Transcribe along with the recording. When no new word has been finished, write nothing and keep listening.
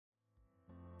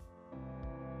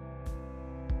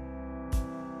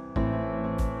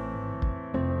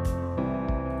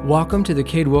Welcome to the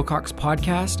Kade Wilcox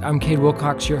Podcast. I'm Kade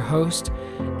Wilcox, your host,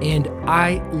 and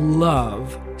I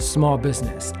love small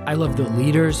business. I love the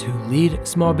leaders who lead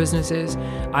small businesses.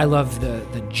 I love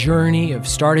the journey of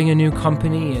starting a new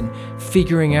company and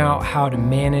figuring out how to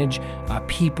manage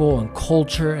people and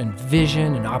culture and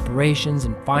vision and operations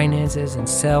and finances and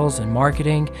sales and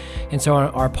marketing. And so on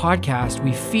our podcast,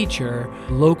 we feature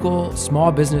local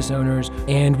small business owners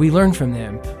and we learn from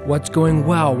them what's going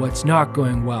well, what's not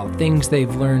going well, things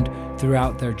they've learned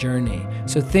throughout their journey.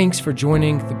 So thanks for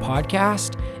joining the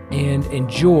podcast and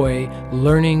enjoy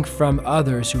learning from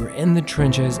others who are in the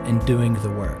trenches and doing the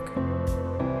work.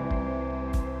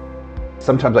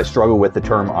 Sometimes I struggle with the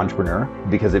term entrepreneur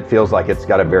because it feels like it's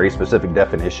got a very specific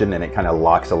definition and it kind of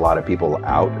locks a lot of people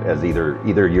out as either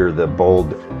you're the bold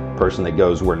person that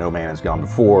goes where no man has gone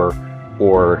before,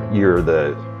 or you're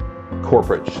the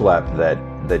corporate schlep that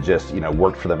just,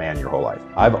 worked for the man your whole life.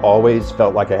 I've always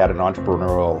felt like I had an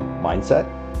entrepreneurial mindset.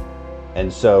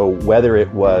 And so whether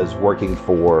it was working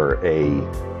for a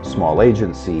small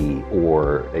agency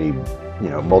or a,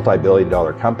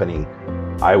 multi-billion-dollar company,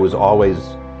 I was always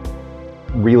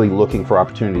really looking for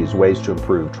opportunities, ways to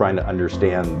improve, trying to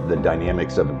understand the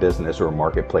dynamics of a business or a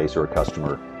marketplace or a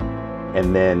customer,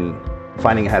 and then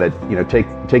finding how to,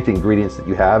 take the ingredients that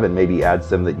you have and maybe add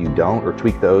some that you don't, or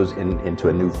tweak those into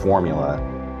a new formula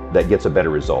that gets a better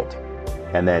result.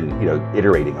 And then,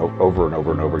 iterating over and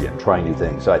over and over again, trying new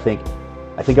things. So I think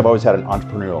I've always had an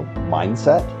entrepreneurial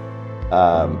mindset,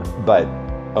 but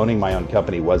owning my own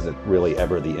company wasn't really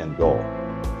ever the end goal.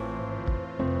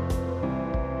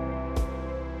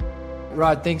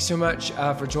 Rod, thanks so much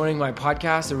for joining my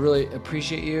podcast. I really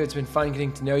appreciate you. It's been fun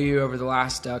getting to know you over the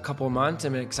last couple of months.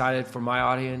 I'm excited for my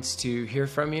audience to hear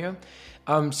from you.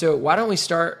 So why don't we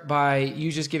start by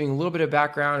you just giving a little bit of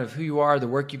background of who you are, the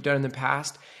work you've done in the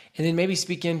past, and then maybe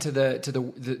speak into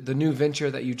the new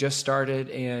venture that you just started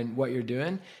and what you're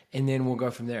doing, and then we'll go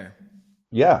from there.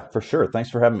 Yeah, for sure. Thanks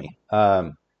for having me.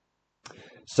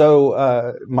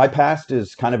 So my past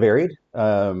is kind of varied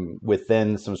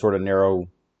within some sort of narrow,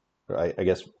 I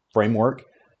guess, framework.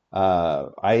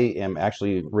 I am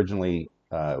actually originally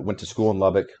went to school in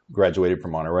Lubbock, graduated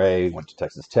from Monterey, went to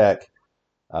Texas Tech.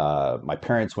 My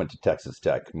parents went to Texas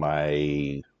Tech.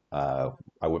 I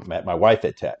met my wife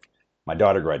at Tech. My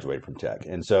daughter graduated from Tech.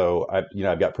 And so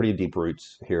I've got pretty deep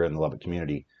roots here in the Lubbock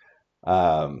community.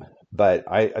 But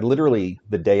I literally,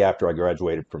 the day after I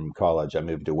graduated from college, I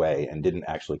moved away and didn't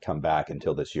actually come back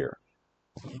until this year.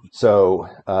 So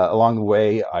along the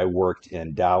way, I worked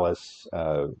in Dallas,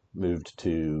 moved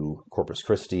to Corpus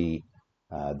Christi,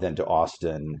 then to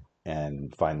Austin,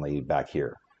 and finally back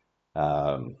here.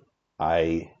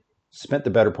 I spent the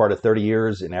better part of 30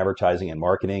 years in advertising and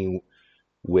marketing,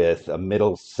 with a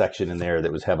middle section in there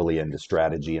that was heavily into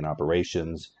strategy and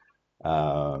operations,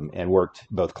 and worked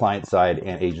both client side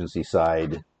and agency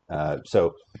side.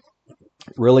 So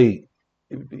really,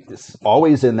 it's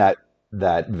always in that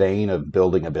vein of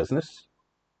building a business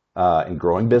and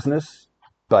growing business,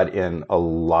 but in a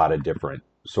lot of different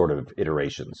sort of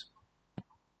iterations.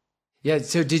 Yeah.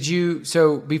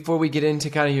 So before we get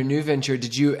into kind of your new venture,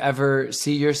 did you ever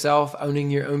see yourself owning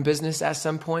your own business at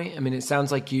some point? I mean, it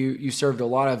sounds like you served a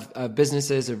lot of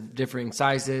businesses of differing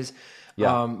sizes,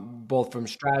 Yeah. Both from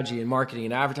strategy and marketing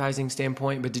and advertising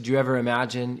standpoint, but did you ever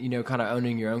imagine, kind of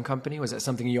owning your own company? Was that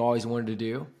something you always wanted to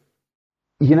do?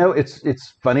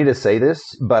 It's funny to say this,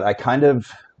 but I kind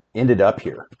of ended up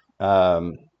here.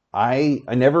 I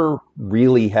never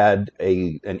really had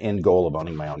an end goal of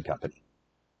owning my own company.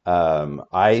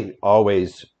 I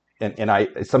always, and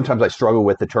sometimes I struggle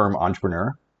with the term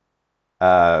entrepreneur,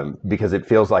 because it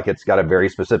feels like it's got a very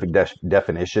specific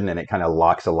definition and it kind of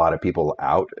locks a lot of people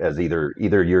out as either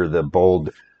you're the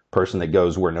bold person that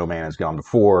goes where no man has gone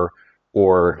before,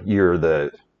 or you're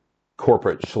the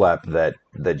corporate schlep that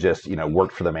just,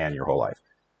 worked for the man your whole life.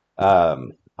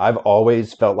 I've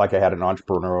always felt like I had an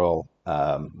entrepreneurial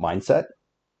mindset.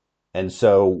 And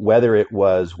so whether it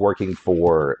was working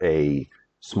for a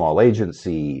small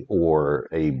agency or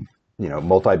a,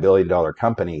 multi-billion-dollar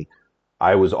company,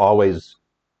 I was always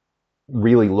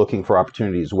really looking for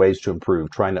opportunities, ways to improve,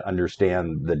 trying to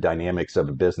understand the dynamics of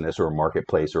a business or a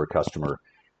marketplace or a customer,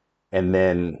 and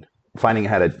then finding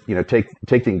how to,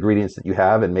 take the ingredients that you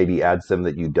have and maybe add some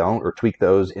that you don't, or tweak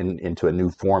those into a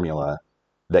new formula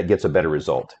that gets a better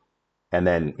result. And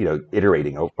then,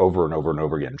 iterating over and over and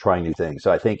over again, trying new things.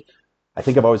 So I think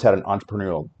I've always had an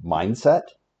entrepreneurial mindset,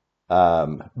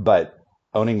 but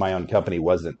owning my own company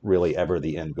wasn't really ever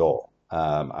the end goal.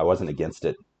 I wasn't against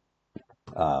it.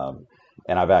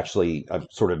 And I've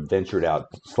sort of ventured out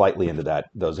slightly into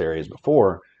those areas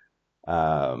before.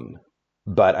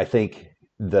 But I think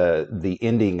the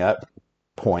ending up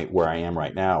point where I am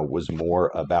right now was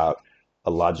more about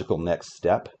a logical next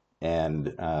step and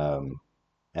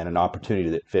an opportunity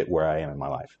that fit where I am in my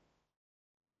life.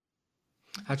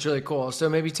 That's really cool. So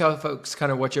maybe tell folks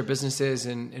kind of what your business is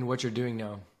and what you're doing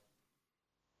now.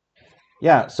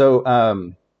 Yeah. So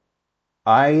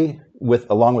along with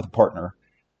a partner,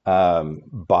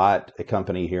 bought a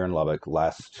company here in Lubbock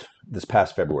this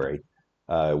past February.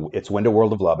 It's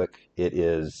World of Lubbock.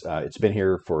 It's been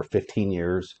here for 15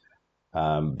 years,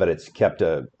 but it's kept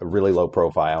a really low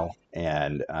profile.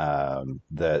 And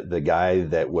the guy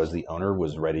that was the owner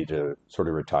was ready to sort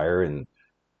of retire and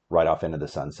ride off into the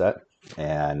sunset.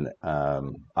 And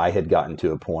I had gotten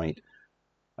to a point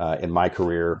in my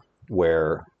career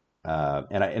where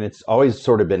and it's always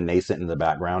sort of been nascent in the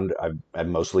background. I've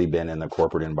mostly been in the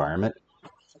corporate environment,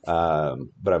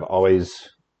 but I've always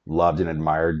loved and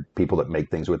admired people that make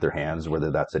things with their hands,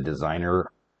 whether that's a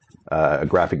designer, a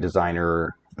graphic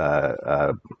designer,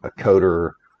 a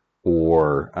coder,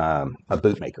 or a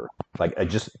bootmaker. Like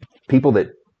just people that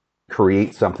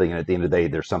create something, and at the end of the day,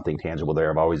 there's something tangible there.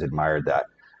 I've always admired that,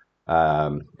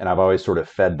 and I've always sort of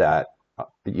fed that,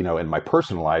 in my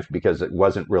personal life because it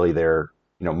wasn't really there.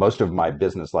 Most of my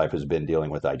business life has been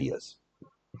dealing with ideas.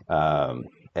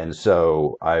 And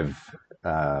so I've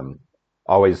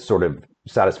always sort of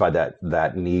satisfied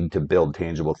that need to build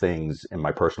tangible things in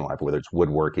my personal life, whether it's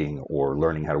woodworking or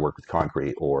learning how to work with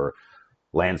concrete or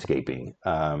landscaping.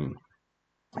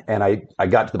 And I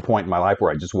got to the point in my life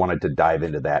where I just wanted to dive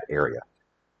into that area.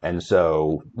 And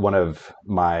so one of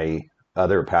my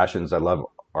other passions, I love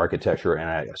architecture, and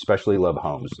I especially love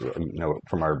homes.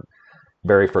 From our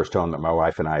very first home that my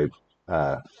wife and I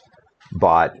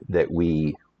bought, that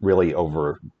we really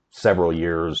over several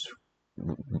years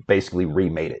basically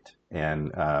remade it,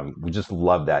 and we just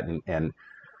love that. And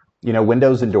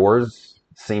windows and doors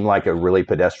seem like a really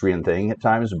pedestrian thing at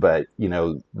times, but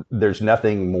there's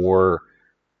nothing more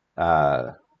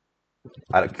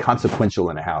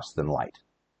consequential in a house than light.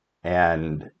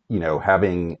 And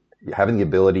having the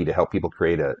ability to help people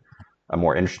create a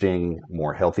more interesting,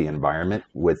 more healthy environment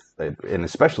and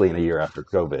especially in a year after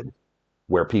COVID,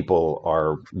 where people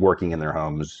are working in their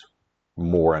homes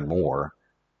more and more,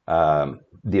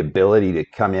 the ability to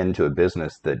come into a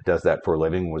business that does that for a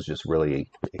living was just really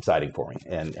exciting for me,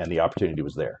 and the opportunity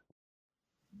was there.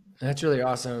 That's really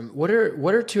awesome. What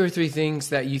are 2 or 3 things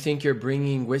that you think you're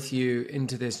bringing with you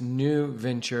into this new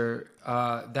venture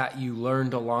that you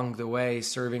learned along the way,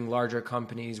 serving larger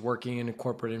companies, working in a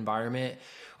corporate environment?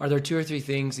 Are there 2 or 3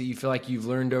 things that you feel like you've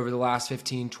learned over the last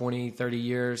 15, 20, 30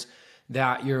 years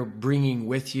that you're bringing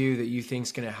with you that you think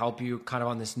is going to help you kind of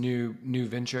on this new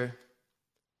venture?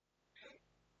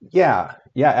 Yeah,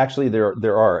 actually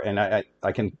there are, and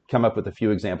I can come up with a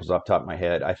few examples off the top of my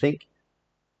head. I think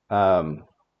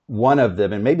one of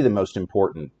them, and maybe the most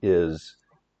important, is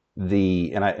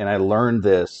and I learned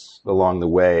this along the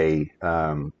way.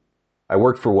 I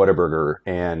worked for Whataburger,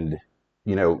 and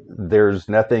there's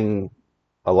nothing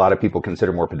a lot of people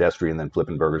consider more pedestrian than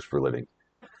flipping burgers for a living.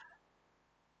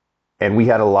 And we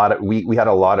had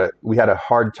a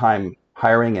hard time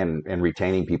hiring and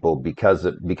retaining people because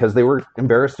they were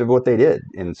embarrassed of what they did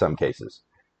in some cases.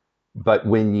 But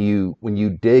when you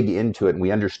dig into it, and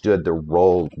we understood the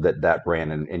role that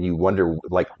brand, and you wonder,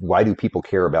 like, why do people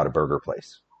care about a burger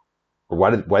place? Or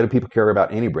why do people care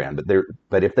about any brand?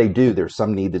 But if they do, there's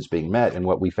some need that's being met. And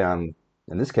what we found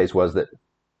in this case was that,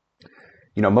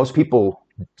 most people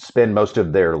spend most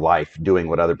of their life doing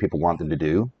what other people want them to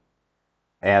do.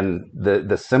 And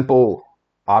the simple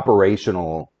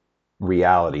operational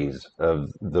realities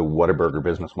of the Whataburger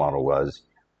business model was,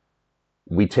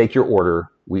 we take your order,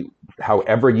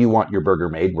 however you want your burger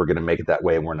made, we're going to make it that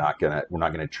way, and we're not going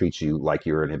to treat you like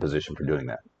you're in a position for doing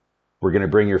that. We're going to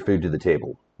bring your food to the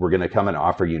table. We're going to come and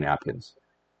offer you napkins.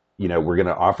 We're going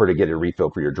to offer to get a refill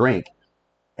for your drink.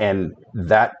 And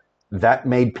that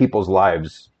made people's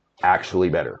lives actually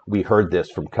better. We heard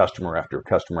this from customer after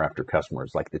customer after customer.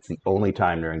 It's like, it's the only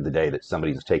time during the day that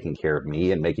somebody's taking care of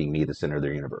me and making me the center of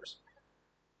their universe.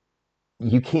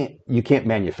 You can't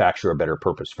manufacture a better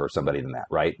purpose for somebody than that,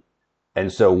 right?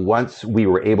 And so once we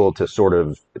were able to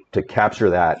to capture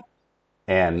that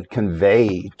and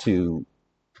convey to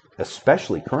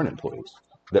especially current employees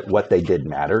that what they did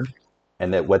mattered,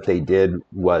 and that what they did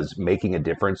was making a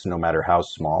difference, no matter how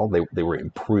small, they were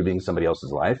improving somebody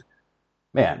else's life,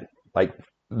 man, like,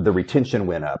 the retention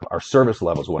went up, our service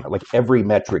levels went up, like every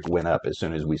metric went up as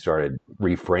soon as we started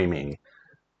reframing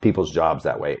people's jobs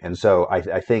that way. And so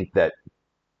I think that,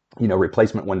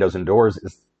 replacement windows and doors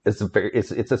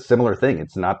it's a similar thing.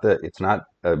 It's not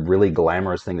a really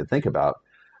glamorous thing to think about,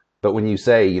 But when you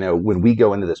say, when we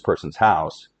go into this person's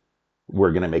house,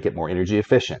 we're going to make it more energy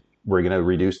efficient. We're going to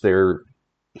reduce their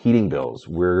heating bills.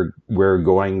 We're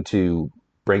going to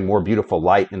bring more beautiful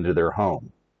light into their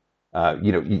home.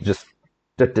 You just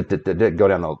go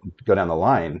down the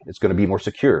line. It's going to be more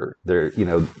secure.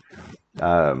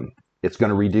 It's going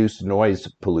to reduce noise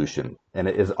pollution. And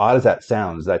as odd as that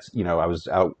sounds, I was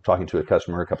out talking to a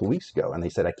customer a couple of weeks ago, and they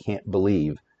said, I can't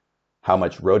believe how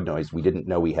much road noise we didn't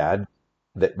know we had,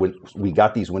 that when we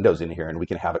got these windows in here and we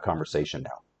can have a conversation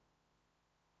now.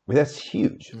 I mean, that's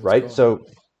huge, That's right? cool.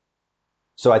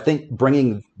 So I think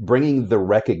bringing the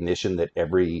recognition that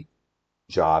every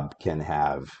job can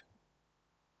have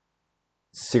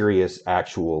serious,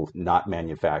 actual, not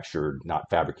manufactured, not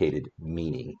fabricated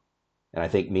meaning. And I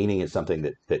think meaning is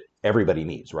something that everybody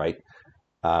needs, right?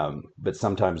 But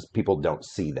sometimes people don't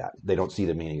see that. They don't see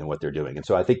the meaning in what they're doing. And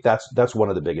so I think that's one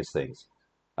of the biggest things.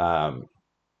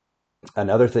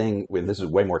 Another thing, when this is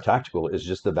way more tactical, is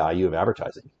just the value of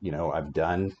advertising. I've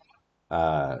done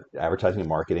advertising and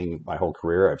marketing my whole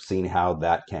career. I've seen how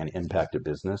that can impact a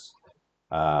business.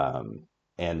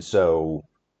 And so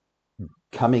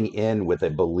coming in with a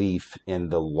belief in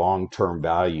the long-term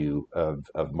value of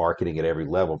marketing at every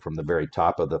level, from the very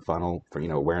top of the funnel for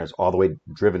awareness, all the way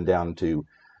driven down to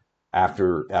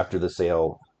after the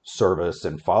sale service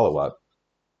and follow-up.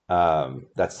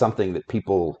 That's something that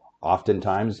people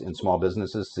oftentimes in small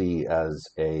businesses see as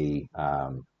a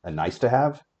nice to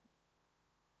have,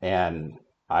 and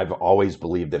I've always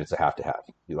believed that it's a have to have.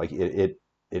 Like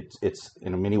it's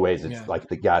in many ways it's like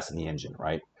the gas in the engine,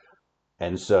 right?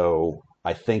 And so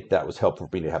I think that was helpful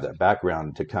for me to have that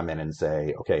background to come in and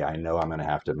say, okay, I know I'm going to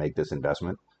have to make this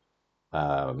investment.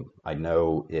 I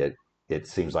know it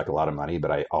seems like a lot of money,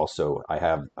 but I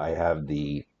have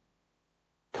the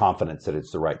confidence that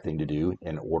it's the right thing to do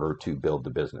in order to build the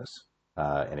business.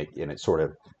 And it sort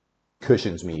of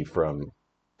cushions me from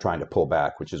trying to pull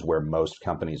back, which is where most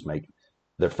companies make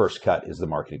their first cut, is the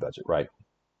marketing budget, right?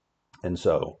 And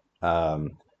so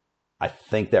I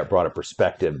think that brought a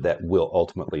perspective that will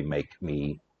ultimately make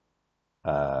me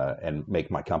and make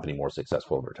my company more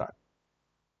successful over time.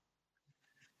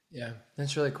 Yeah,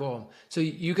 that's really cool. So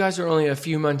you guys are only a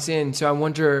few months in. So I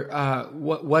wonder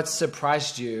what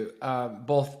surprised you,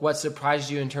 both what surprised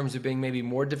you in terms of being maybe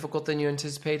more difficult than you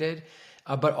anticipated,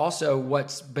 but also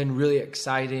what's been really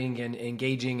exciting and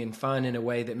engaging and fun in a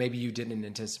way that maybe you didn't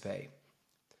anticipate.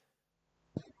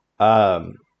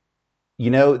 The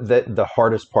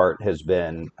hardest part has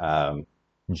been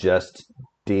just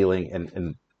dealing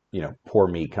and poor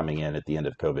me coming in at the end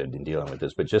of COVID and dealing with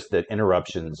this, but just the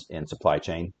interruptions in supply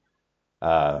chain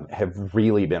have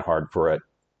really been hard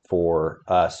for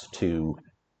us to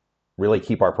really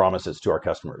keep our promises to our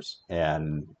customers.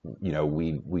 And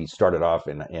we started off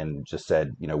and just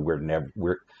said,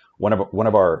 we're one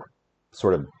of our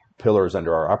sort of pillars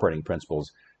under our operating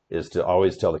principles is to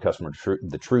always tell the customer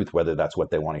the truth, whether that's what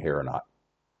they want to hear or not.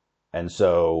 And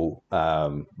so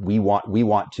we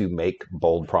want to make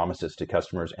bold promises to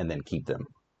customers and then keep them.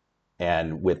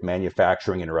 And with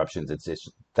manufacturing interruptions,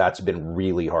 that's been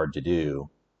really hard to do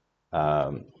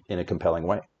in a compelling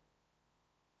way.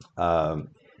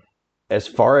 As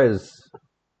far as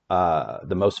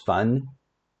the most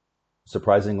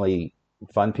surprisingly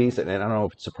fun piece, and I don't know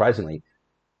if it's surprisingly,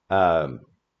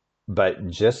 but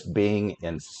just being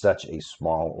in such a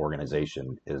small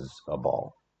organization is a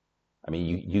ball. I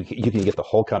mean, you can get the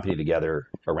whole company together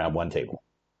around one table,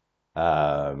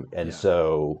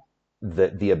 so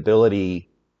the ability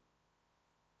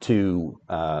to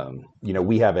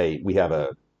we have a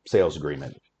sales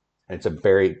agreement, and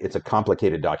it's a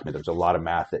complicated document. There's a lot of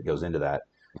math that goes into that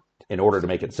in order to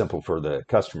make it simple for the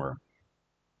customer,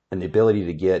 and the ability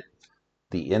to get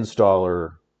the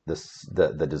installer,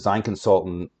 the design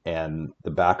consultant, and the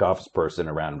back office person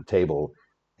around the table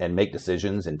and make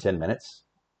decisions in 10 minutes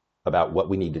about what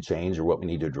we need to change or what we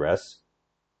need to address.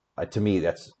 To me,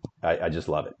 I just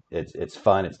love it. It's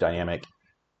fun, it's dynamic,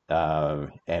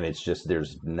 and it's just,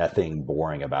 there's nothing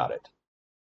boring about it.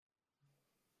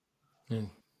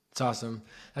 It's awesome.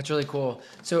 That's really cool.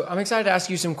 So I'm excited to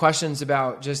ask you some questions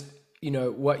about just,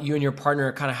 what you and your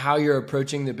partner, kind of how you're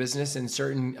approaching the business and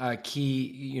certain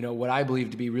key, what I believe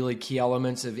to be really key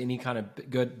elements of any kind of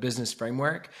good business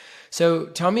framework. So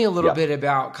tell me a little bit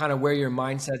about kind of where your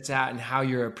mindset's at and how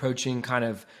you're approaching kind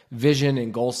of vision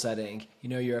and goal setting.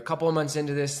 You're a couple of months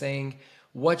into this thing.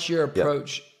 What's your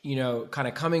approach, kind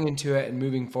of coming into it and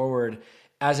moving forward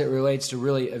as it relates to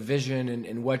really a vision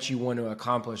and what you want to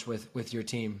accomplish with your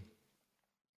team?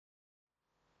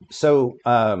 So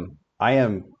I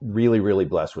am really, really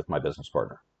blessed with my business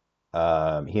partner.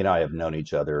 He and I have known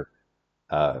each other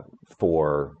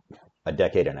for a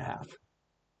decade and a half.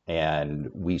 And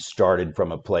we started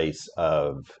from a place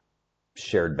of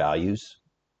shared values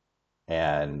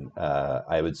and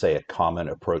I would say a common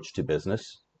approach to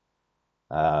business.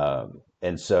 And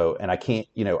I can't,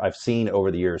 I've seen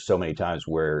over the years so many times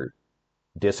where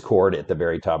discord at the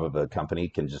very top of a company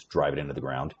can just drive it into the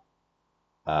ground.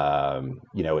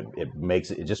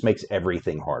 It just makes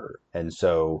everything harder. And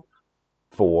so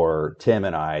for Tim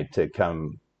and I to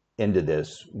come into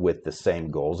this with the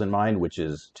same goals in mind, which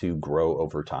is to grow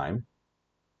over time,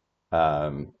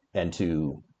 and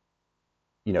to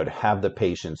have the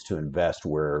patience to invest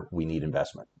where we need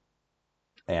investment,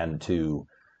 and to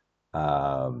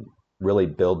really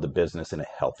build the business in a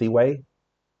healthy way.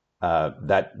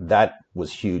 That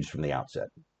was huge from the outset.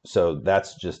 So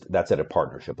that's at a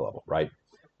partnership level, right?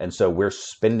 And so we're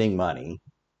spending money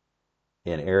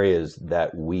in areas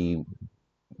that we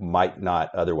might not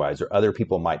otherwise, or other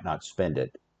people might not spend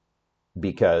it,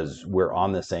 because we're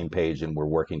on the same page and we're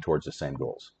working towards the same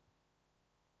goals.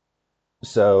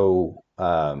 So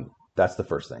that's the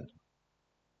first thing.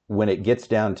 When it gets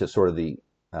down to sort of the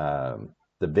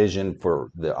vision for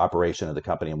the operation of the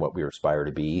company and what we aspire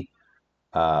to be,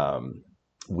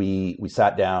 we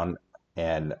sat down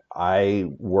and I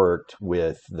worked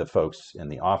with the folks in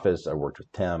the office. I worked with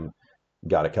Tim,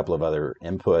 got a couple of other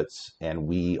inputs, and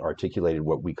we articulated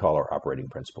what we call our operating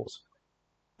principles.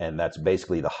 And that's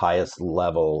basically the highest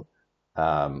level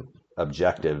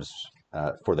objectives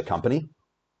for the company.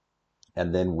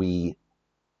 And then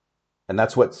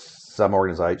that's what some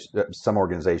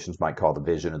organizations might call the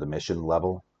vision or the mission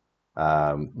level.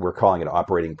 We're calling it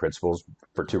operating principles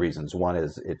for two reasons. One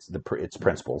is it's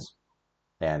principles,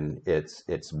 and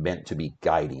it's meant to be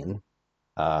guiding.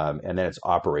 And then it's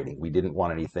operating. We didn't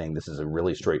want anything. This is a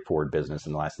really straightforward business,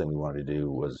 and the last thing we wanted to do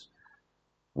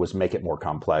was make it more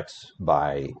complex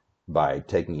by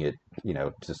taking it,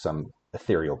 to some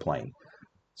ethereal plane.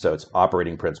 So it's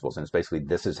operating principles, and it's basically,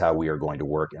 this is how we are going to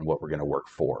work and what we're going to work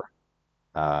for.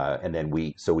 And then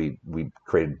we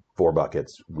created 4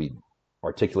 buckets. We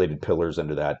articulated pillars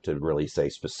under that to really say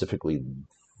specifically,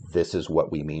 this is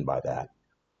what we mean by that.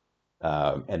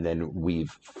 And then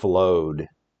we've flowed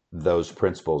those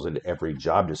principles into every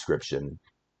job description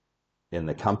in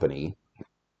the company,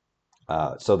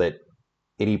 so that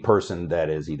any person that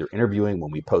is either interviewing,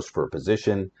 when we post for a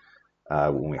position,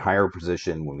 when we hire a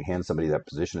position, when we hand somebody that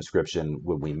position description,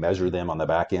 when we measure them on the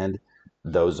back end,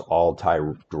 those all tie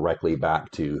directly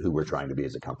back to who we're trying to be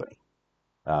as a company.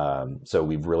 So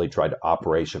we've really tried to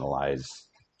operationalize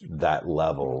that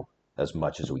level as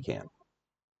much as we can.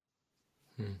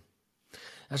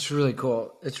 That's really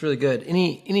cool. It's really good.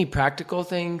 Any practical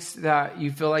things that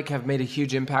you feel like have made a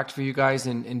huge impact for you guys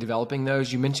in developing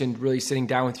those? You mentioned really sitting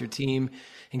down with your team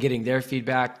and getting their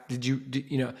feedback.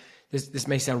 This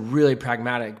may sound really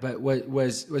pragmatic, but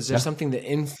was there something that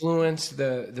influenced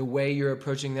the way you're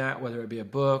approaching that, whether it be a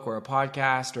book or a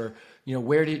podcast, or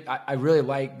I really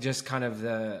like just kind of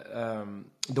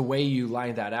the way you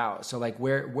lined that out. So like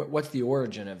what's the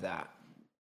origin of that?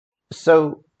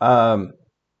 So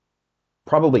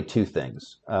probably 2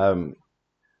 things.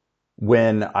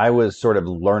 When I was sort of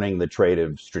learning the trade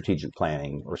of strategic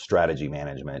planning or strategy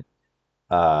management,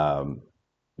 I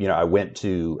went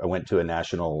to a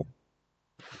national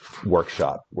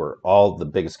workshop where all the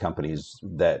biggest companies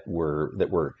that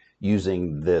were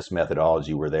using this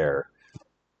methodology were there.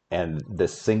 And the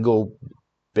single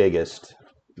biggest,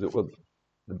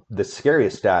 the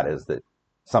scariest stat is that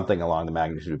something along the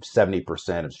magnitude of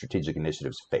 70% of strategic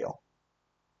initiatives fail.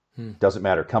 Doesn't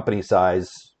matter company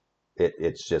size,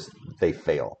 it's just they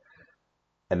fail.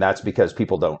 And that's because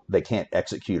they can't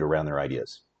execute around their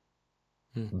ideas.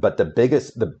 But the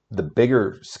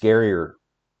bigger, scarier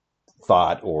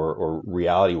thought or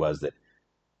reality was that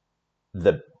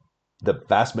the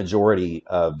vast majority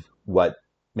of what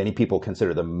many people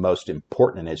consider the most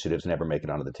important initiatives never make it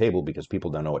onto the table because people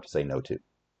don't know what to say no to.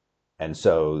 And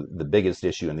so the biggest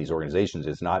issue in these organizations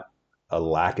is not a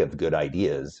lack of good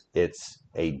ideas, it's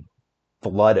a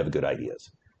flood of good ideas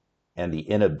and the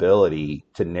inability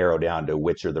to narrow down to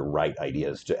which are the right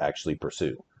ideas to actually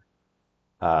pursue.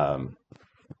 And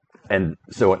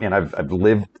I've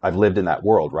lived in that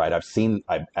world, right?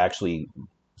 I've actually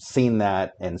seen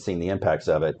that and seen the impacts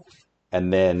of it.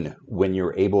 And then when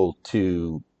you're able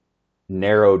to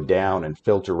narrow down and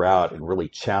filter out and really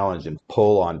challenge and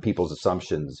pull on people's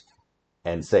assumptions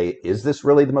and say, is this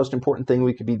really the most important thing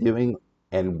we could be doing?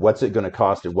 And what's it going to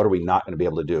cost? And what are we not going to be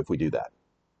able to do if we do that?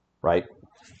 Right?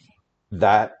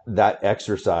 That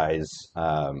exercise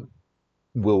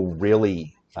will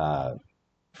really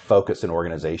focus an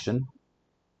organization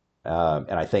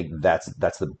And I think that's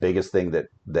the biggest thing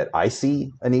that I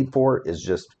see a need for, is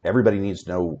just everybody needs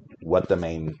to know what's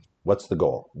the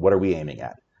goal? What are we aiming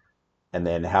at? And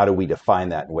then how do we define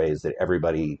that in ways that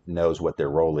everybody knows what their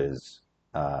role is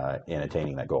in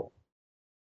attaining that goal?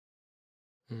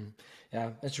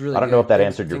 Yeah, that's really I don't know good. if that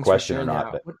answered your Thanks for question or sharing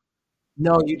not, that. but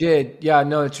No, you did. Yeah,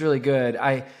 no, it's really good.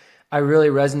 I really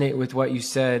resonate with what you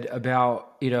said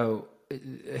about,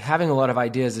 having a lot of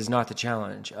ideas is not the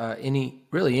challenge.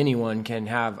 Anyone can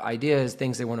have ideas,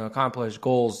 things they want to accomplish,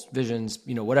 goals, visions,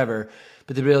 whatever,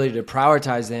 but the ability to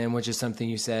prioritize them, which is something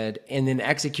you said, and then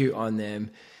execute on them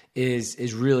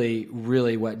is really,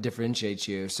 really what differentiates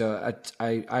you. So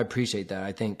I appreciate that.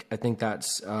 I think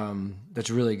that's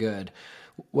really good.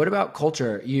 What about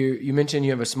culture? You mentioned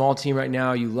you have a small team right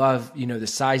now. You love, the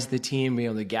size of the team, being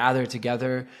able to gather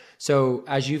together. So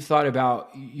as you've thought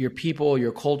about your people,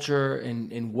 your culture,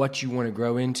 and what you want to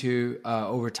grow into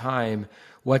over time,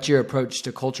 what's your approach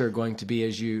to culture going to be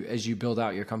as you build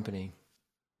out your company?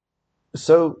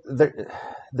 so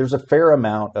there's a fair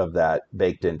amount of that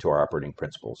baked into our operating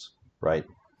principles, right?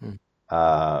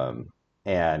 Hmm.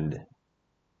 And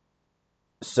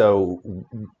so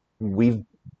we've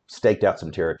staked out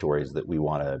some territories that we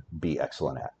want to be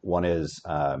excellent at. One is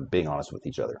being honest with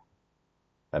each other.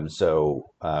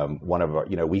 One of our,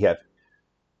 we have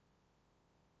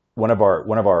one of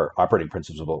our operating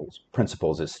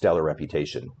principles is stellar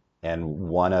reputation, and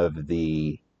one of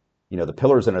the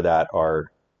pillars under that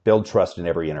are build trust in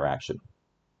every interaction,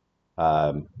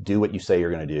 do what you say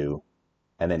you're going to do,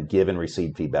 and then give and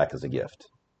receive feedback as a gift.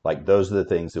 Like, those are the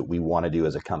things that we want to do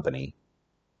as a company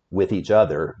with each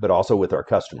other, but also with our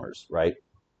customers, right?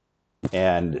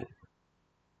 And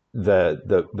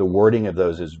the wording of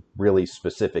those is really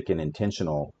specific and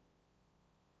intentional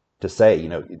to say,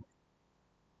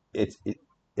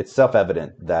 it's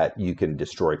self-evident that you can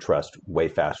destroy trust way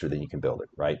faster than you can build it,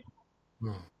 right?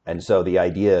 Hmm. And so the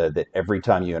idea that every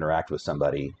time you interact with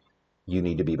somebody, you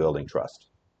need to be building trust.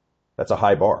 That's a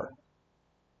high bar,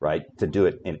 right? To do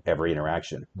it in every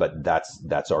interaction, but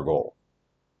that's our goal.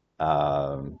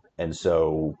 And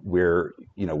so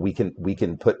we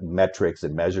can put metrics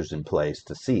and measures in place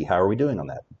to see how are we doing on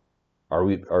that.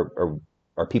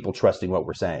 Are people trusting what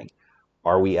we're saying?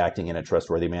 Are we acting in a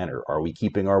trustworthy manner? Are we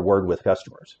keeping our word with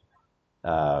customers?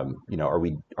 Are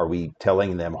we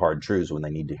telling them hard truths when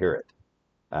they need to hear it?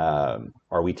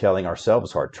 Are we telling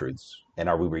ourselves hard truths, and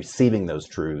are we receiving those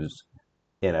truths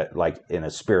in a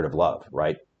spirit of love,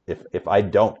 right? If I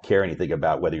don't care anything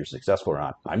about whether you're successful or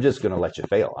not, I'm just going to let you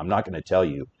fail. I'm not going to tell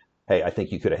you, hey, I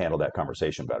think you could have handled that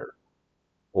conversation better.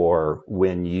 Or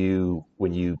when you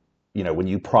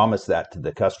promise that to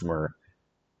the customer,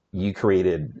 you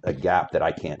created a gap that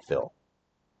I can't fill.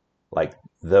 Like,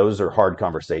 those are hard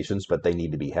conversations, but they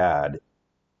need to be had.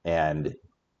 And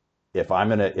if I'm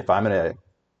gonna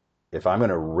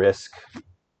risk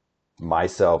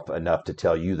myself enough to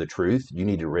tell you the truth, you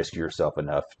need to risk yourself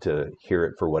enough to hear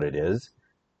it for what it is,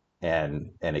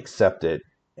 and accept it,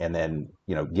 and then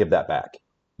give that back.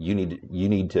 You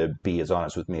need to be as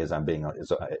honest with me as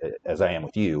as I am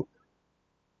with you,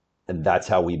 and that's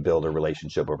how we build a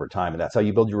relationship over time, and that's how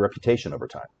you build your reputation over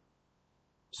time.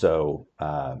 So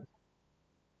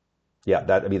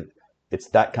it's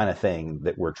that kind of thing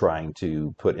that we're trying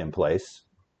to put in place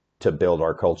to build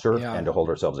our culture, Yeah. and to hold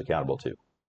ourselves accountable to.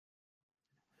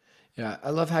 Yeah, I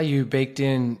love how you baked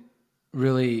in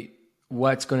really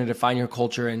what's going to define your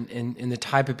culture and the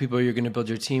type of people you're going to build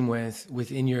your team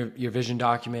within your vision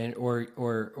document or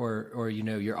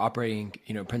your operating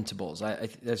principles.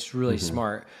 That's really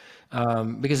smart,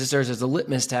 because it serves as a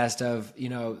litmus test of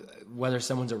whether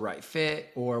someone's a right fit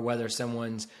or whether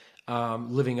someone's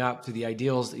living up to the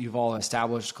ideals that you've all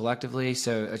established collectively.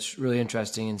 So it's really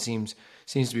interesting and seems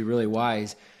to be really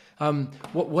wise.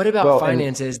 What about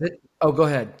finances? Oh, go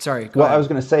ahead. Sorry. Go ahead. I was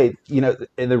going to say,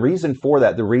 and the reason for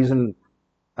that, the reason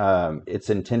it's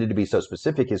intended to be so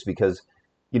specific is because,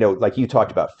 like you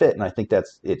talked about fit, and I think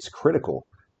it's critical.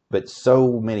 But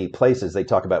so many places they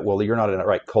talk about, well, you're not in a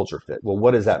right culture fit. Well,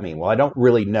 what does that mean? Well, I don't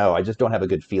really know. I just don't have a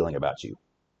good feeling about you.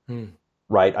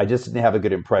 Right? I just didn't have a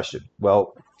good impression.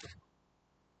 Well,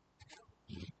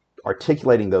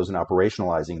 articulating those and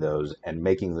operationalizing those and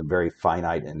making them very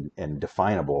finite and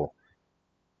definable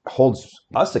holds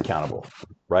us accountable,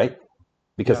 right?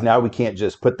 Because now we can't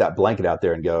just put that blanket out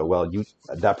there and go, well,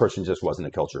 that person just wasn't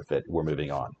a culture fit, we're moving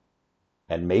on.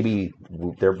 And maybe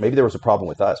there was a problem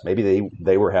with us. Maybe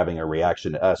they were having a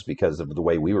reaction to us because of the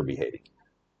way we were behaving.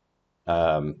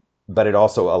 But it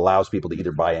also allows people to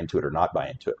either buy into it or not buy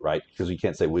into it, right? Because you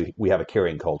can't say we have a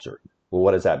caring culture. Well,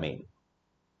 what does that mean?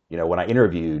 When I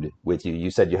interviewed with you,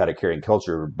 you said you had a caring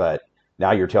culture, but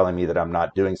Now you're telling me that I'm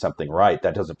not doing something right.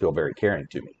 That doesn't feel very caring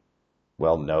to me.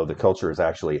 Well, no, the culture is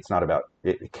actually, it's not about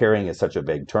it, caring is such a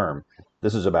big term.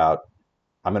 This is about,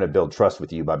 I'm going to build trust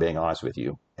with you by being honest with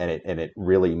you. And it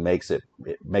really makes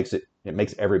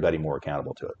everybody more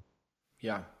accountable to it.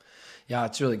 Yeah. Yeah,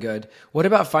 it's really good. What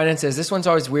about finances? This one's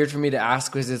always weird for me to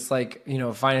ask because it's like,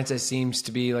 finances seems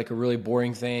to be like a really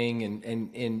boring thing.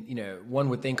 And one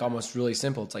would think almost really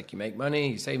simple. It's like you make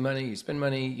money, you save money, you spend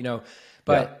money,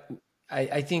 but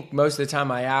I think most of the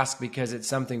time I ask because it's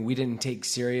something we didn't take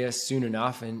serious soon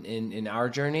enough in our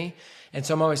journey. And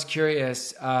so I'm always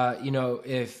curious,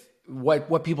 if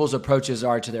what people's approaches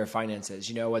are to their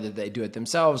finances, whether they do it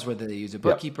themselves, whether they use a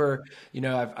bookkeeper.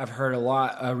 I've heard a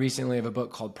lot recently of a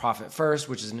book called Profit First,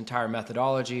 which is an entire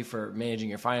methodology for managing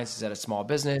your finances at a small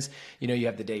business. You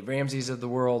have the Dave Ramseys of the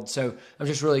world. So I'm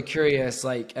just really curious,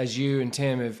 like as you and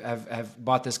Tim have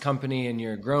bought this company and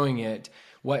you're growing it,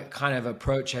 what kind of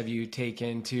approach have you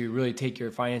taken to really take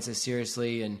your finances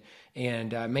seriously and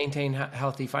maintain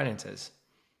healthy finances?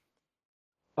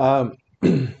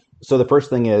 So the first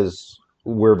thing is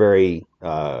we're very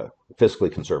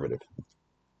fiscally conservative.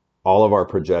 All of our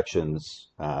projections,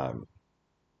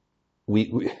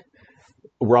 we're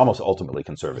almost ultimately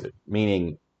conservative,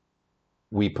 meaning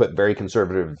we put very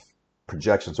conservative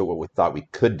projections of what we thought we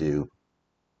could do,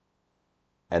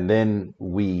 and then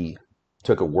we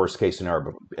took a worst case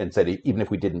scenario and said, even if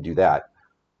we didn't do that,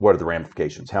 what are the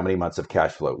ramifications? How many months of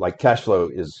cash flow? Like cash flow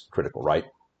is critical, right?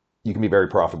 You can be very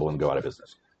profitable and go out of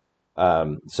business.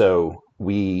 So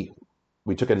we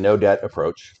took a no debt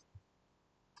approach.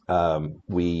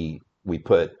 We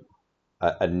put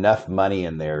enough money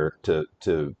in there to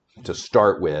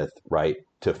start with, right?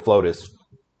 To float us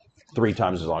 3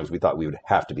 times as long as we thought we would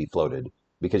have to be floated,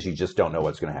 because you just don't know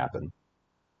what's going to happen.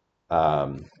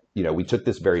 We took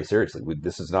this very seriously.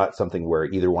 This is not something where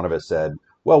either one of us said,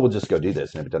 well, we'll just go do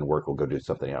this. And if it doesn't work, we'll go do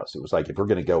something else. It was like, if we're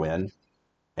going to go in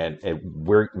and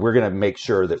we're going to make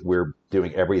sure that we're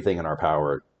doing everything in our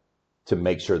power to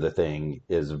make sure the thing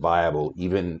is viable,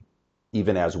 even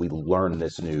as we learn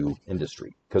this new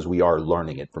industry, because we are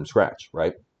learning it from scratch.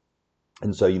 Right.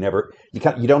 And so you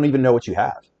don't even know what you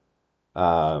have.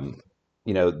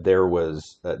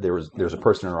 There's a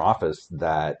person in our office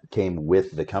that came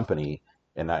with the company.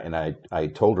 And I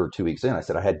told her 2 weeks in, I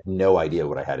said, I had no idea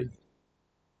what I had in you.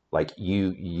 Like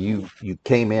you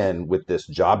came in with this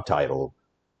job title,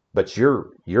 but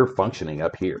you're functioning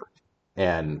up here.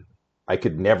 And I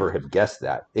could never have guessed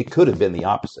that. It could have been the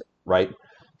opposite, right?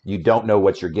 You don't know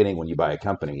what you're getting when you buy a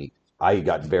company. I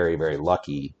got very, very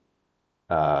lucky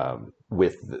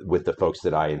with the folks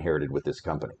that I inherited with this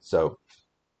company. So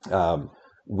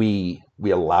we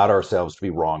allowed ourselves to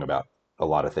be wrong about a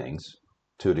lot of things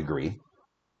to a degree.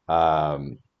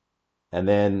 And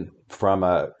then from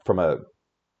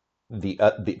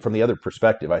the other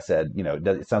perspective, I said,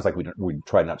 it sounds like we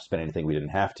tried not to spend anything we didn't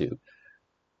have to.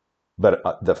 But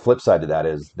the flip side of that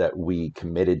is that we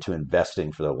committed to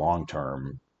investing for the long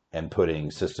term and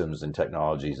putting systems and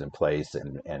technologies in place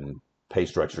and pay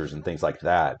structures and things like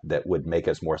that would make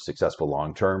us more successful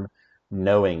long term,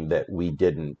 knowing that we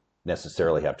didn't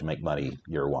necessarily have to make money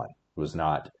year one. It was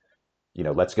not,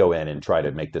 let's go in and try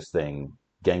to make this thing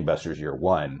gangbusters year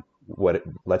one.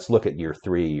 Let's look at year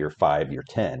 3, year 5, year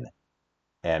 10,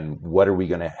 and what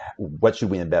should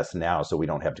we invest now so we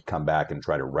don't have to come back and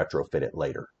try to retrofit it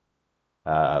later.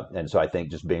 And so I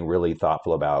think just being really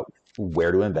thoughtful about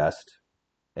where to invest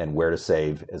and where to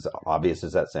save, as obvious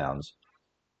as that sounds,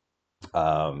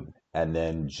 and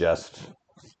then just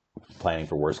planning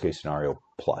for worst case scenario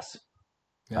plus,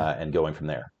 and going from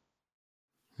there.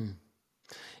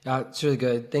 It's really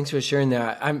good. Thanks for sharing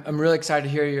that. I'm really excited to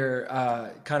hear your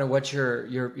kind of what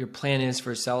your plan is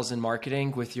for sales and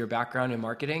marketing with your background in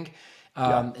marketing.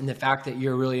 And the fact that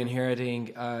you're really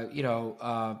inheriting,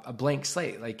 a blank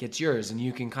slate, like it's yours and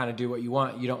you can kind of do what you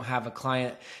want. You don't have a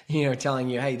client, telling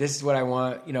you, hey, this is what I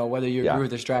want, whether you agree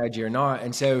with the strategy or not.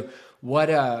 And so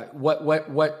what's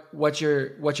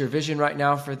your vision right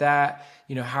now for that?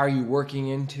 How are you working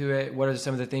into it? What are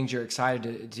some of the things you're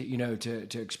excited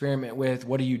to experiment with?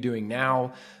 What are you doing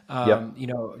now?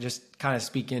 Just kind of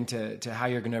speak into how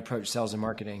you're going to approach sales and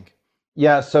marketing.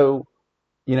 Yeah. So,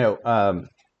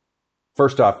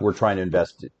 first off, we're trying to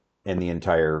invest in the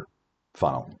entire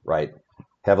funnel, right?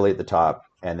 Heavily at the top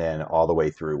and then all the way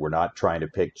through. We're not trying to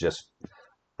pick just,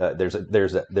 there's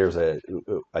a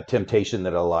temptation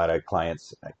that a lot of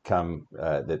clients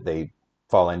that they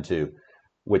fall into,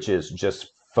 which is just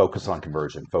focus on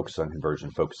conversion.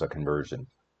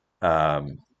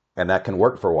 And that can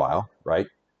work for a while, right?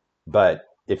 But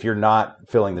if you're not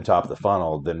filling the top of the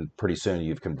funnel, then pretty soon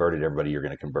you've converted everybody you're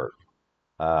going to convert.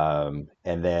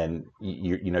 And then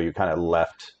you're kind of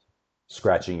left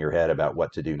scratching your head about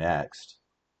what to do next.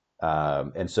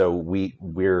 And so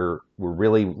we're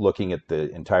really looking at the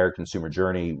entire consumer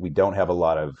journey. We don't have a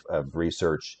lot of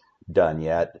research done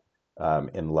yet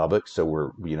in Lubbock, so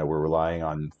we're relying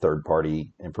on third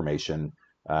party information.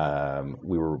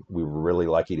 We were really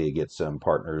lucky to get some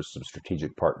partners, some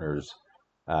strategic partners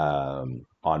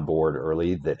on board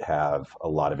early that have a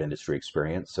lot of industry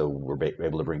experience. So we're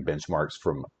able to bring benchmarks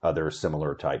from other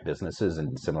similar type businesses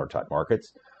and similar type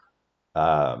markets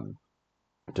um,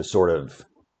 to sort of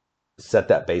set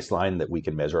that baseline that we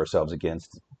can measure ourselves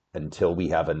against until we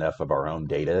have enough of our own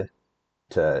data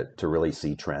to really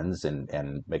see trends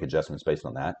and make adjustments based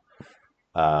on that.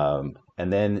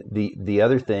 And then the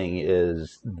other thing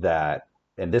is that,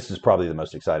 and this is probably the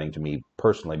most exciting to me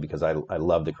personally because I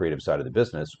love the creative side of the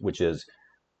business, which is,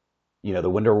 the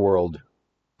Window World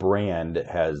brand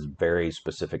has very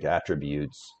specific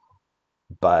attributes,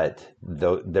 but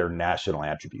they're national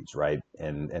attributes, right?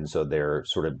 And so they're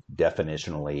sort of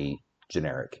definitionally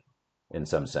generic in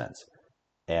some sense.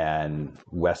 And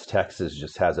West Texas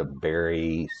just has a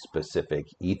very specific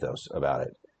ethos about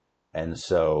it. And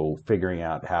so figuring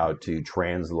out how to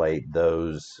translate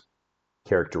those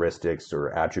characteristics or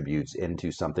attributes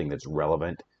into something that's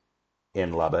relevant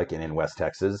in Lubbock and in West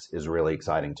Texas is really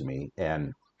exciting to me.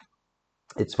 And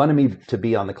it's fun to me to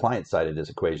be on the client side of this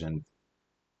equation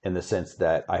in the sense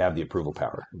that I have the approval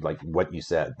power, like what you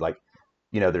said. Like,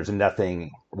 there's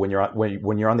nothing when you're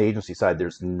on the agency side,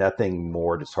 there's nothing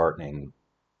more disheartening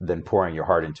than pouring your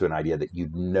heart into an idea that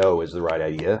is the right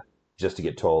idea just to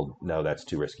get told, no, that's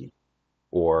too risky,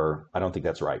 or I don't think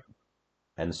that's right.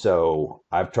 And so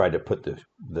I've tried to put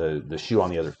the shoe on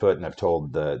the other foot, and I've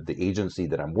told the agency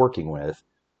that I'm working with,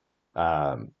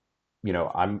 um,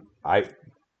 I'm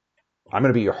going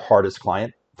to be your hardest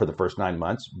client for the first 9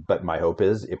 months, but my hope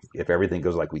is if everything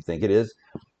goes like we think it is,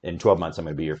 in 12 months I'm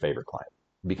going to be your favorite client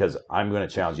because I'm going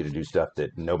to challenge you to do stuff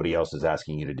that nobody else is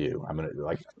asking you to do. I'm going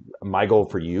to my goal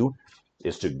for you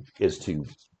is to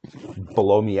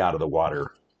blow me out of the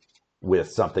water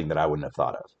with something that I wouldn't have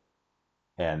thought of.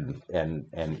 And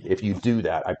if you do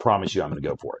that, I promise you I'm going to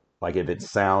go for it. Like if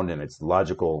it's sound and it's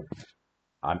logical,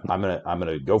 I'm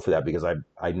gonna go for that because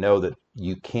I know that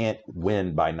you can't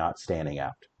win by not standing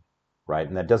out, right?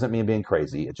 And that doesn't mean being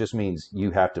crazy. It just means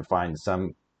you have to find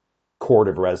some chord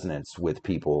of resonance with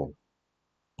people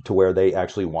to where they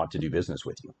actually want to do business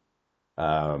with you,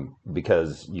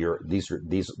 because these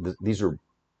are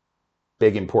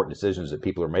big important decisions that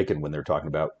people are making when they're talking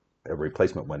about a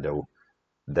replacement window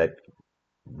that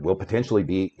will potentially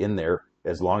be in there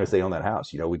as long as they own that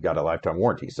house. We've got a lifetime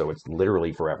warranty, so it's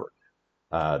literally forever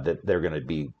that they're going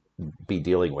to be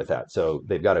dealing with that. So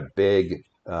they've got a big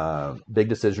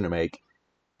decision to make,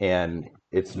 and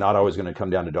it's not always going to come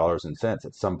down to dollars and cents.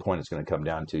 At some point, it's going to come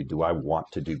down to, do I want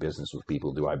to do business with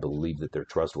people? Do I believe that they're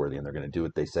trustworthy and they're going to do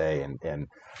what they say? And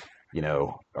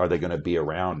are they going to be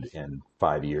around in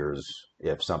 5 years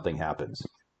if something happens?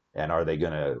 And are they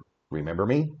going to remember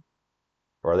me,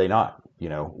 or are they not?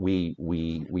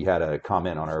 We had a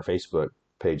comment on our Facebook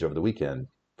page over the weekend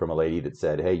from a lady that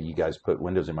said, "Hey, you guys put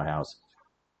windows in my house,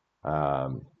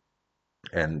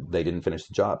 and they didn't finish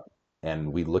the job."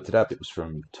 And we looked it up. It was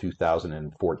from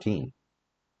 2014,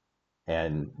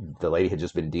 and the lady had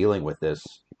just been dealing with this.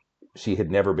 She had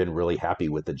never been really happy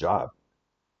with the job.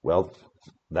 Well,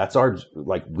 that's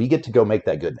we get to go make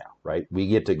that good now, right? We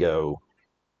get to go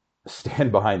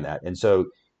stand behind that. And so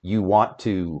you want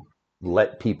to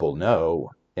let people know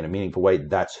in a meaningful way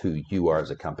that's who you are as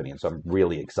a company. And so I'm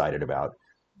really excited about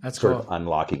That's sort cool. of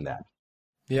unlocking that.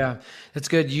 Yeah, that's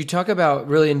good. You talk about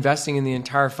really investing in the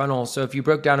entire funnel. So if you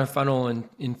broke down a funnel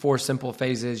in 4 simple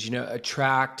phases,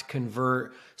 attract,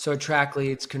 convert. So attract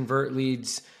leads, convert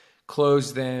leads,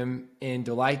 close them, and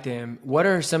delight them. What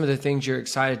are some of the things you're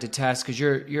excited to test? Because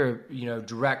you're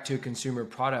direct to consumer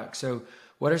product. So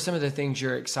what are some of the things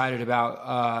you're excited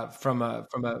about from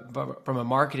a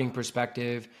marketing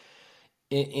perspective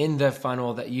in the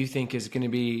funnel that you think is going to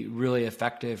be really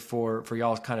effective for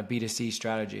y'all's kind of B2C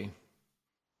strategy?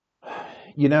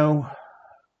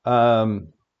 I'm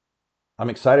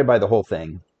excited by the whole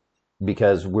thing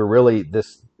because we're really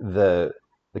the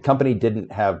company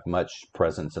didn't have much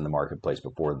presence in the marketplace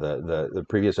before. The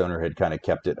previous owner had kind of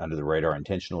kept it under the radar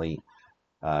intentionally,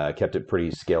 kept it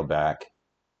pretty scaled back.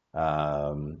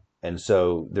 And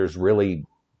so there's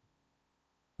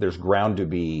ground to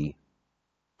be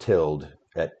tilled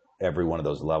at every one of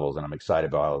those levels. And I'm excited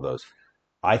about all of those.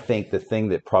 I think the thing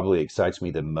that probably excites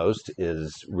me the most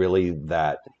is really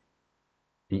that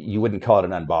you wouldn't call it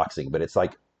an unboxing, but it's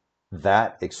like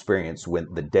that experience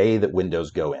when the day that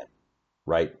windows go in,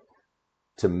 right?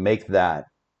 To make that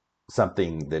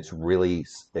something that's really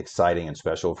exciting and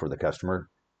special for the customer,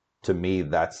 to me,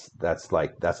 that's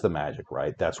the magic,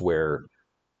 right? That's where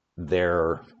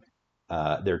their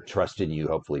trust in you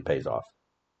hopefully pays off.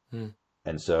 Hmm.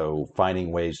 And so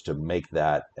finding ways to make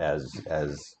that as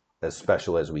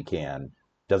special as we can,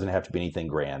 doesn't have to be anything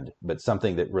grand, but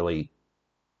something that really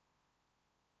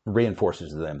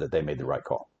reinforces to them that they made the right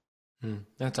call.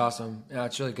 That's awesome. Yeah,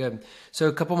 it's really good. So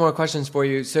a couple more questions for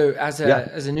you. So as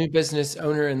a new business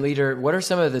owner and leader, what are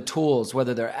some of the tools,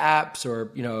 whether they're apps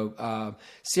or,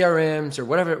 CRMs or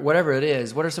whatever it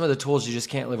is, what are some of the tools you just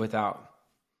can't live without?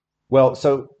 Well,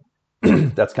 so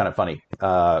that's kind of funny.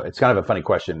 It's kind of a funny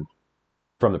question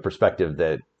from the perspective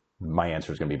that my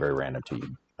answer is going to be very random to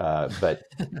you. But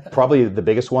probably the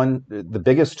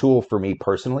biggest tool for me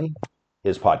personally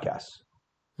is podcasts.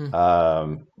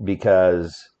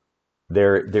 Because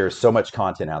there's so much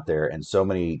content out there and so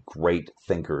many great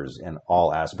thinkers in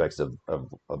all aspects of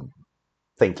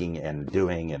thinking and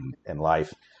doing and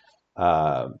life.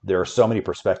 There are so many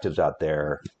perspectives out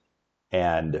there,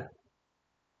 and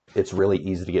it's really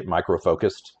easy to get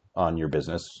micro-focused on your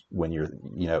business when you're,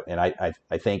 and I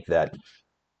think that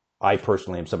I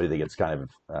personally am somebody that gets kind of,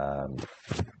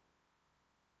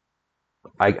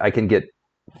 I can get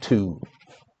too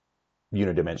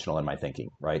unidimensional in my thinking,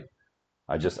 right?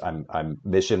 I'm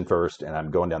mission first, and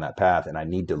I'm going down that path, and I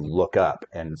need to look up.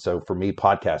 And so for me,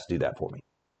 podcasts do that for me.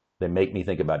 They make me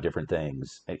think about different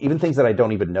things, and even things that I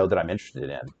don't even know that I'm interested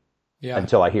in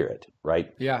until I hear it, right?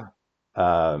 Yeah.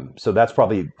 So that's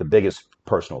probably the biggest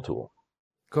personal tool.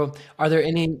 Cool. Are there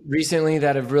any recently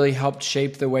that have really helped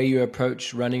shape the way you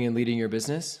approach running and leading your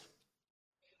business?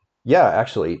 Yeah,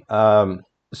 actually.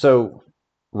 So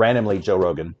randomly, Joe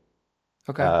Rogan.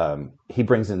 Okay. He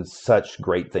brings in such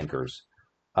great thinkers.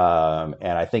 And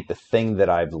I think the thing that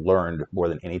I've learned more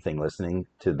than anything listening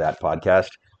to that podcast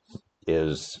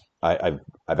is I've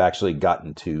actually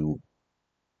gotten to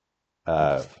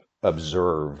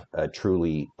observe a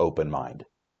truly open mind.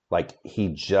 Like,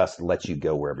 he just lets you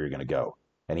go wherever you're going to go.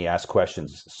 And he asks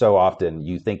questions so often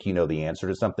you think you know the answer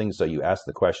to something. So you ask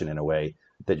the question in a way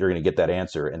that you're going to get that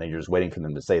answer, and then you're just waiting for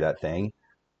them to say that thing.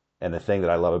 And the thing that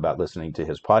I love about listening to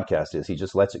his podcast is he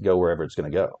just lets it go wherever it's going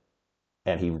to go.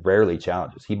 And he rarely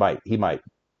challenges. He might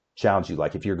challenge you.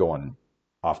 Like, if you're going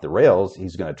off the rails,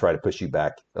 he's going to try to push you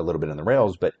back a little bit in the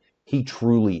rails, but he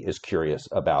truly is curious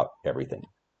about everything.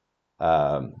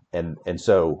 And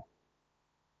so,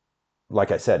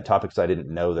 like I said, topics I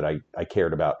didn't know that I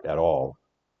cared about at all,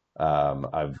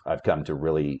 I've come to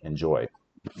really enjoy.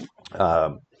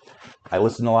 I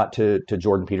listen a lot to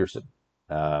Jordan Peterson.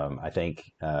 I think,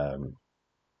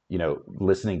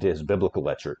 listening to his biblical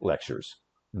lectures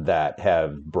that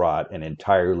have brought an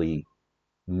entirely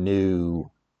new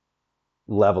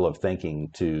level of thinking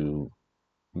to,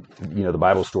 the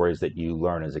Bible stories that you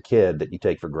learn as a kid that you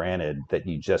take for granted, that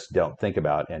you just don't think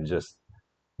about, and just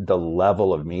the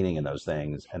level of meaning in those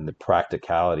things and the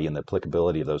practicality and the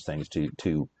applicability of those things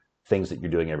to things that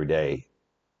you're doing every day,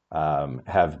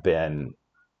 have been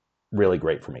really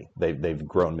great for me. They've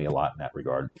grown me a lot in that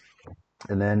regard.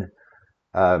 And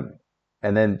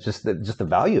then just the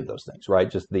value of those things, right?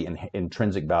 Just the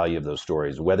intrinsic value of those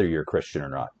stories, whether you're a Christian or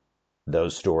not,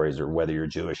 those stories, or whether you're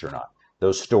Jewish or not,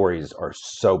 those stories are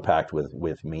so packed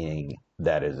with meaning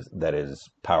that is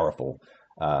powerful.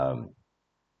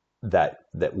 That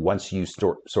once you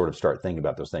sort of start thinking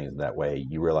about those things in that way,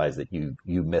 you realize that you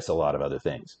miss a lot of other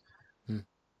things.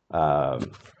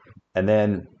 And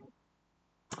then,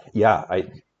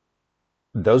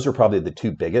 those are probably the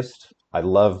two biggest. I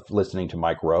love listening to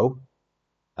Mike Rowe.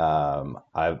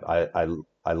 I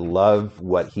love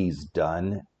what he's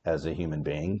done as a human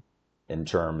being in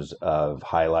terms of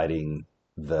highlighting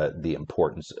the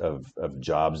importance of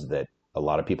jobs that a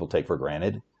lot of people take for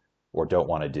granted or don't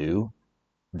want to do.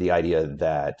 The idea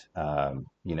that, a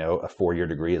 4-year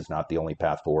degree is not the only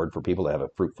path forward for people to have a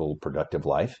fruitful, productive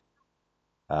life.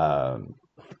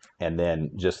 And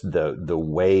then just the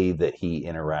way that he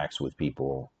interacts with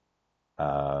people,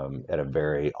 at a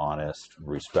very honest,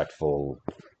 respectful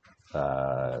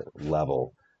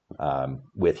level,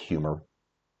 with humor,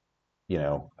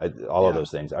 all of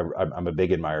those things. I'm a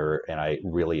big admirer, and I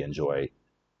really enjoy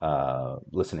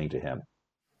listening to him.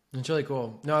 That's really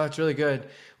cool. No, that's really good.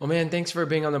 Well, man, thanks for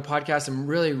being on the podcast. I'm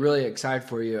really, really excited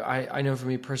for you. I know for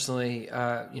me personally,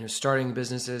 starting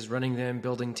businesses, running them,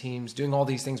 building teams, doing all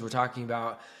these things we're talking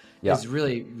about is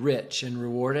really rich and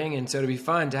rewarding. And so it'd be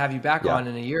fun to have you back on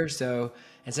in a year or so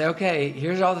and say, okay,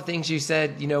 here's all the things you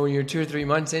said, when you're 2 or 3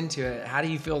 months into it. How do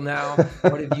you feel now?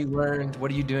 What have you learned?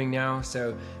 What are you doing now?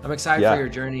 So I'm excited for your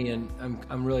journey, and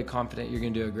I'm really confident you're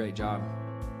going to do a great job.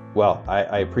 Well,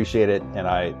 I appreciate it, and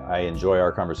I enjoy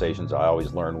our conversations. I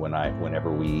always learn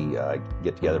whenever we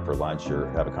get together for lunch or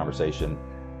have a conversation.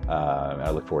 I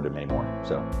look forward to many more.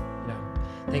 So, Yeah.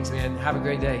 Thanks, man. Have a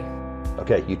great day.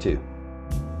 okay, you too.